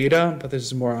to the beta, but this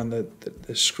is more on the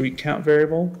discrete count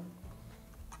variable.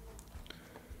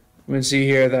 We can see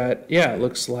here that, yeah, it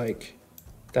looks like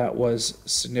that was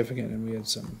significant, and we had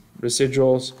some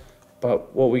residuals.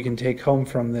 But what we can take home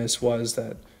from this was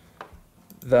that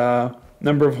the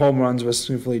number of home runs was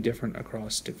significantly different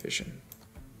across division.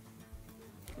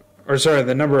 Or sorry,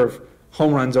 the number of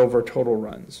home runs over total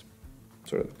runs,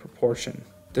 sort of the proportion,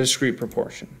 discrete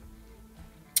proportion.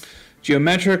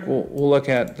 Geometric, we'll look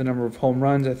at the number of home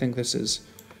runs. I think this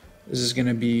is going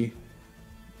to be,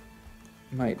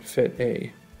 might fit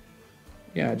a,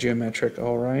 yeah, geometric,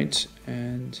 all right.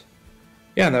 And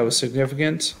yeah, that was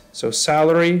significant. So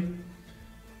salary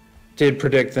did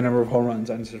predict the number of home runs,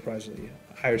 unsurprisingly.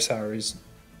 Higher salaries,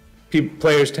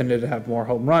 players tended to have more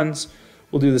home runs.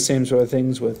 We'll do the same sort of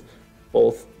things with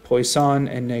both Poisson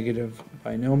and negative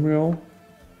binomial.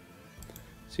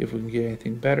 See if we can get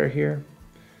anything better here.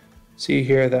 See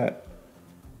here that,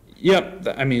 yep,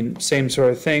 I mean, same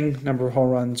sort of thing. Number of home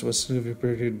runs was significantly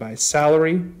predicted by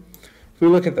salary. If we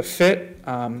look at the fit,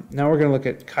 now we're going to look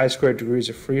at chi-squared degrees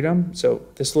of freedom. So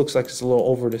this looks like it's a little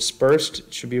over dispersed.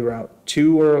 It should be around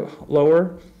 2 or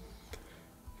lower.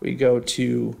 We go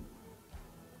to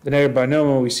the negative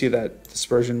binomial, we see that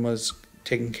dispersion was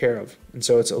taken care of. And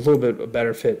so it's a little bit a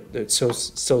better fit. It's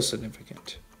still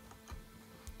significant.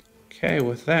 Okay,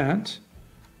 with that,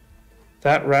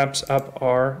 that wraps up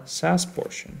our SAS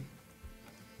portion.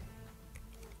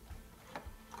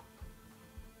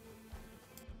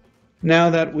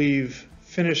 Now that we've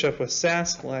finished up with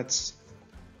SAS, let's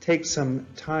take some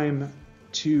time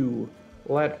to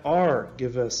let R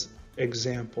give us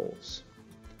examples.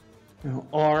 Now,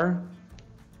 R,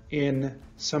 in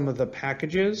some of the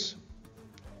packages,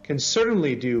 can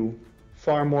certainly do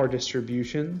far more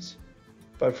distributions,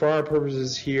 but for our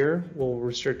purposes here, we'll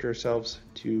restrict ourselves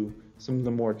to some of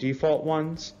the more default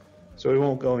ones. So we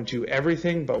won't go into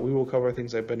everything, but we will cover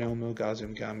things like binomial,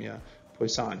 Gaussian, Gamma,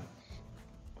 Poisson.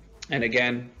 And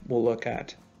again, we'll look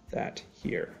at that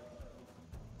here.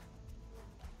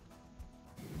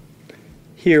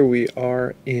 Here we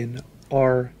are in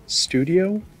R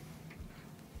Studio.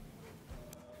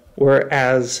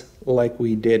 Whereas, like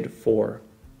we did for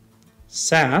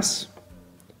SAS,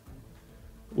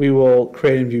 we will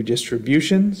create and view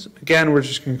distributions. Again, we're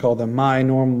just going to call them my,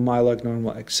 normal, my, log,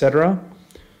 normal, etc.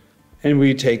 And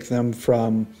we take them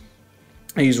from,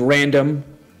 I use random,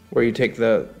 where you take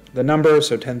the number,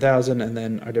 so 10,000, and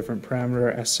then our different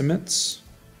parameter estimates.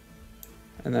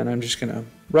 And then I'm just going to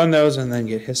run those and then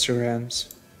get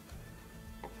histograms.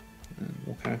 And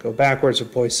we'll kind of go backwards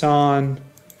with Poisson.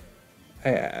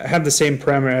 I have the same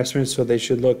parameter estimates, so they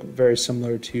should look very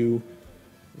similar to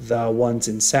the ones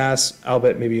in SAS,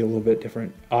 albeit maybe a little bit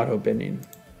different auto binning.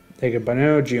 Take a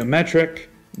binomial, geometric,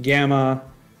 gamma,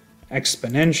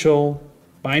 exponential,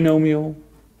 binomial,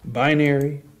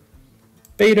 binary,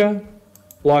 beta,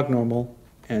 log normal,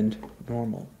 and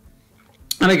normal.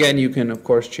 And again, you can, of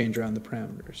course, change around the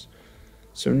parameters.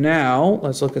 So now,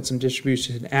 let's look at some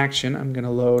distributions in action. I'm going to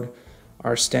load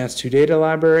our stats2 data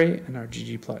library and our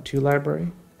ggplot2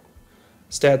 library.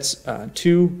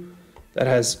 Stats2, that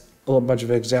has a little bunch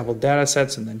of example data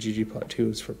sets, and then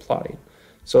ggplot2 is for plotting.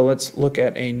 So let's look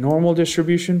at a normal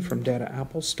distribution from data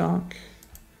apple stock.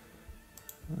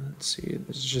 Let's see,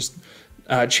 this is just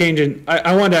change in,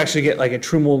 I wanted to actually get like a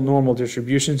true normal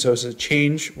distribution, so it's a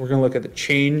change. We're going to look at the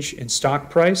change in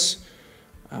stock price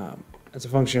as a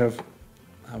function of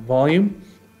volume.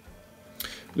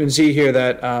 We can see here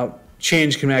that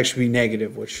change can actually be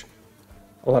negative, which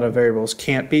a lot of variables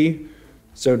can't be.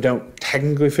 So don't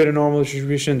technically fit a normal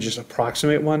distribution, just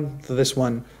approximate one. So this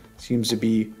one seems to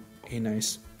be a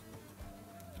nice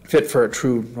fit for a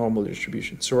true normal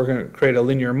distribution. So we're going to create a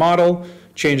linear model,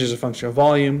 change as a function of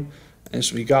volume, and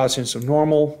this will be Gaussian, so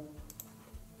normal.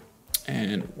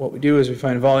 And what we do is we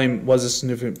find volume was a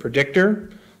significant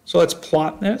predictor. So let's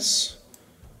plot this.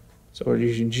 So we're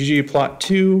using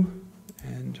ggplot2,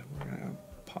 and we're going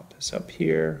to pop this up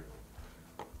here.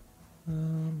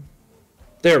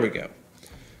 There we go.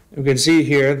 We can see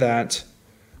here that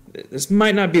this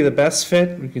might not be the best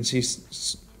fit. We can see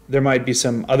there might be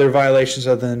some other violations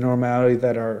of the normality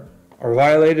that are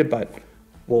violated, but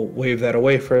we'll wave that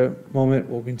away for a moment.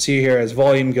 What we can see here, as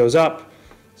volume goes up,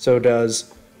 so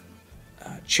does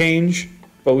change,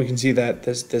 but we can see that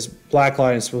this black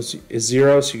line is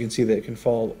 0, so you can see that it can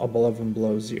fall above and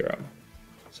below 0.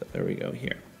 So there we go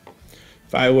here.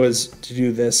 If I was to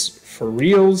do this for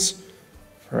reals,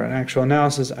 for an actual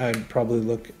analysis, I'd probably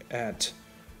look at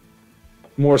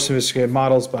more sophisticated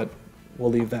models, but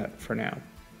we'll leave that for now.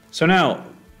 So now,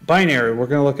 binary, we're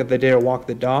going to look at the data walk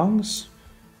the dogs,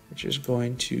 which is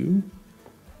going to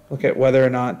look at whether or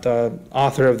not the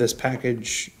author of this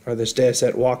package or this data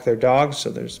set walked their dogs. So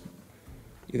there's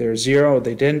either 0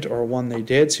 they didn't or 1 they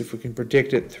did. See if we can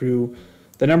predict it through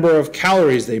the number of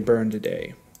calories they burned a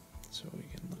day. So we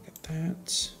can look at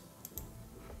that.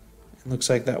 It looks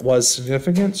like that was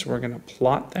significant, so we're going to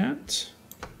plot that.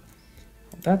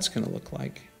 What that's going to look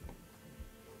like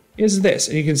is this.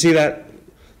 And you can see that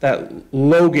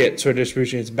logit sort of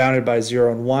distribution is bounded by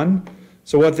 0 and 1.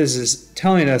 So what this is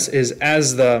telling us is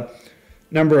as the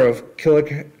number of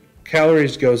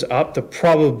kilocalories goes up, the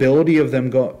probability of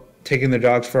them taking the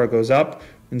dogs far goes up.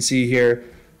 You can see here,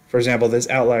 for example, this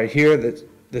outlier here, that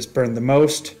this burned the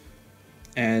most,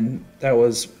 and that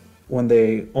was when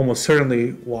they almost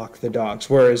certainly walk the dogs.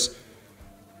 Whereas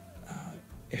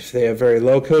if they have very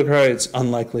low kilocalories, it's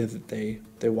unlikely that they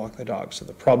walk the dogs. So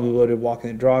the probability of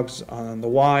walking the dogs on the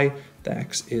Y, the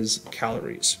X is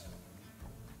calories.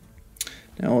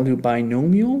 Now we'll do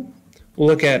binomial. We'll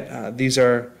look at, these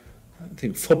are, I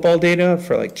think, football data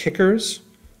for like kickers.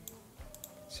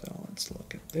 So let's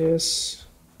look at this.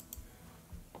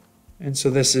 And so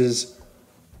this is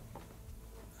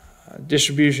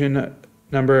distribution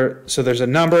number. So there's a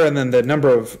number and then the number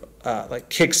of like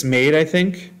kicks made, I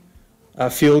think,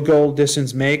 field goal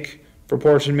distance make,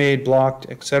 proportion made, blocked,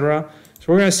 etc. So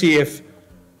we're going to see if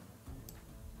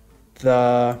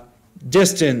the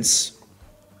distance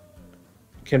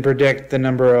can predict the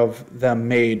number of them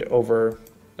made over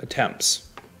attempts.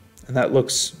 And that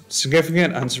looks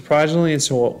significant, unsurprisingly, and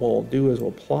so what we'll do is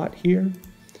we'll plot here.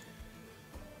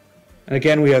 And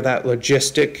again, we have that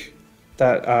logistic,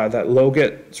 that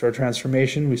logit sort of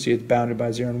transformation. We see it's bounded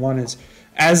by 0 and 1. Is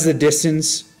as the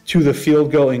distance to the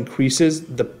field goal increases,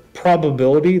 the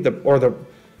probability or the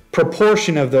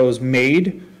proportion of those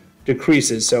made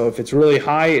decreases. So if it's really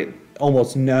high,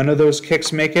 almost none of those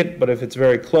kicks make it, but if it's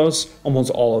very close, almost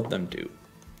all of them do.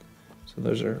 So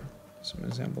those are some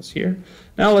examples here.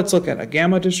 Now let's look at a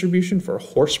gamma distribution for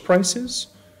horse prices.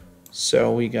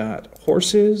 So we got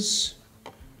horses.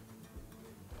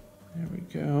 There we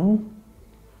go.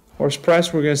 Horse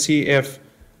price, we're going to see if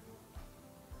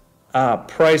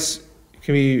price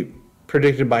can be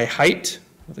predicted by height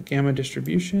with a gamma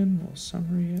distribution. We'll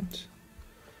summary it.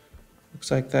 Looks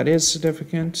like that is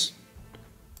significant.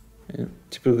 It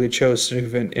typically chose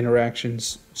significant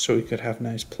interactions so we could have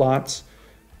nice plots,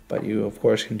 but you of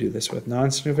course can do this with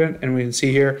non-significant. And we can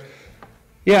see here,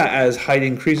 yeah, as height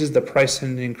increases, the price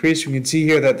tends to increase. You can see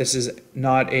here that this isn't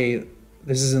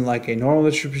like a normal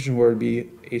distribution where it would be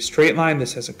a straight line.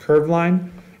 This has a curved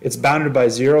line. It's bounded by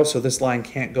 0, so this line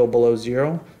can't go below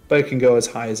 0, but it can go as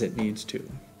high as it needs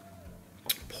to.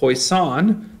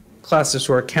 Poisson, class of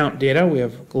sort count data. We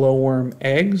have glowworm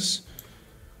eggs,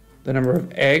 the number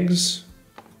of eggs.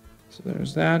 So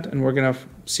there's that, and we're going to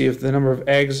see if the number of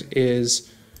eggs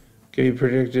is going to be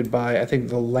predicted by, I think,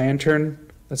 the lantern.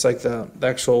 That's like the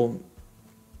actual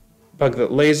bug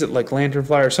that lays it, like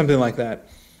lanternfly or something like that.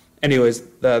 Anyways,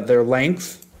 their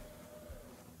length,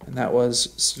 and that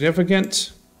was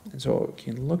significant. And so what we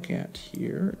can look at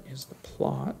here is the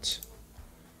plot.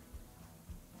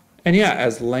 And yeah,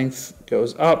 as length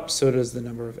goes up, so does the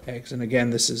number of eggs. And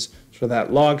again, this is sort of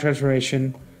that log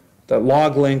transformation, that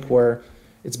log link where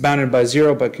it's bounded by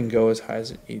 0 but can go as high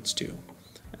as it needs to.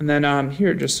 And then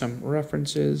here are just some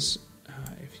references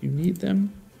if you need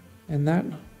them. And that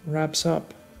wraps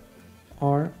up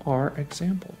our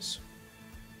examples.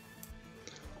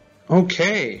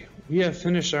 Okay, we have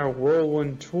finished our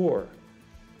whirlwind tour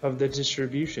of the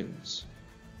distributions.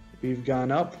 We've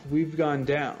gone up, we've gone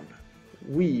down.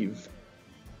 We've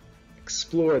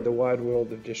explored the wide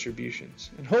world of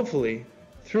distributions. And hopefully,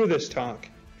 through this talk,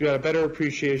 you got a better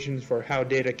appreciation for how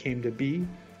data came to be,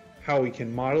 how we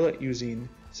can model it using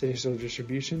statistical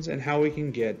distributions, and how we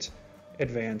can get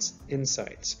advanced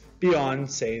insights beyond,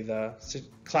 say, the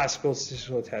classical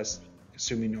statistical test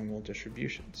assuming normal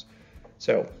distributions.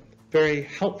 So, very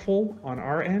helpful on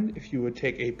our end if you would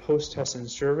take a post-test and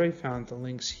survey found at the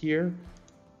links here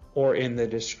or in the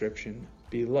description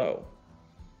below.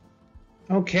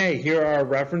 Okay, here are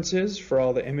references for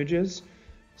all the images.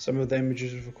 Some of the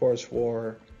images, of course,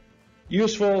 were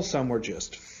useful, some were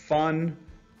just fun,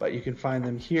 but you can find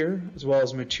them here, as well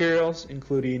as materials,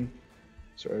 including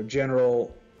sort of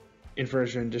general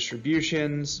information and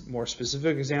distributions, more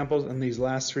specific examples, and these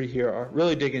last three here are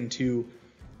really dig into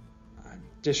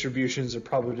distributions of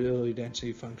probability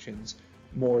density functions,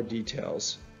 more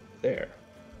details there.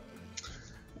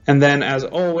 And then, as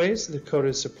always, the code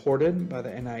is supported by the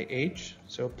NIH,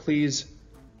 so please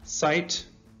cite,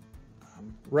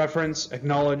 reference,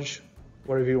 acknowledge,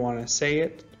 whatever you want to say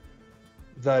it,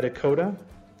 the DaCCoTA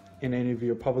in any of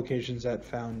your publications that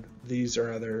found these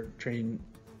or other training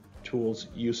tools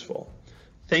useful.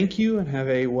 Thank you and have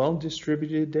a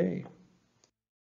well-distributed day.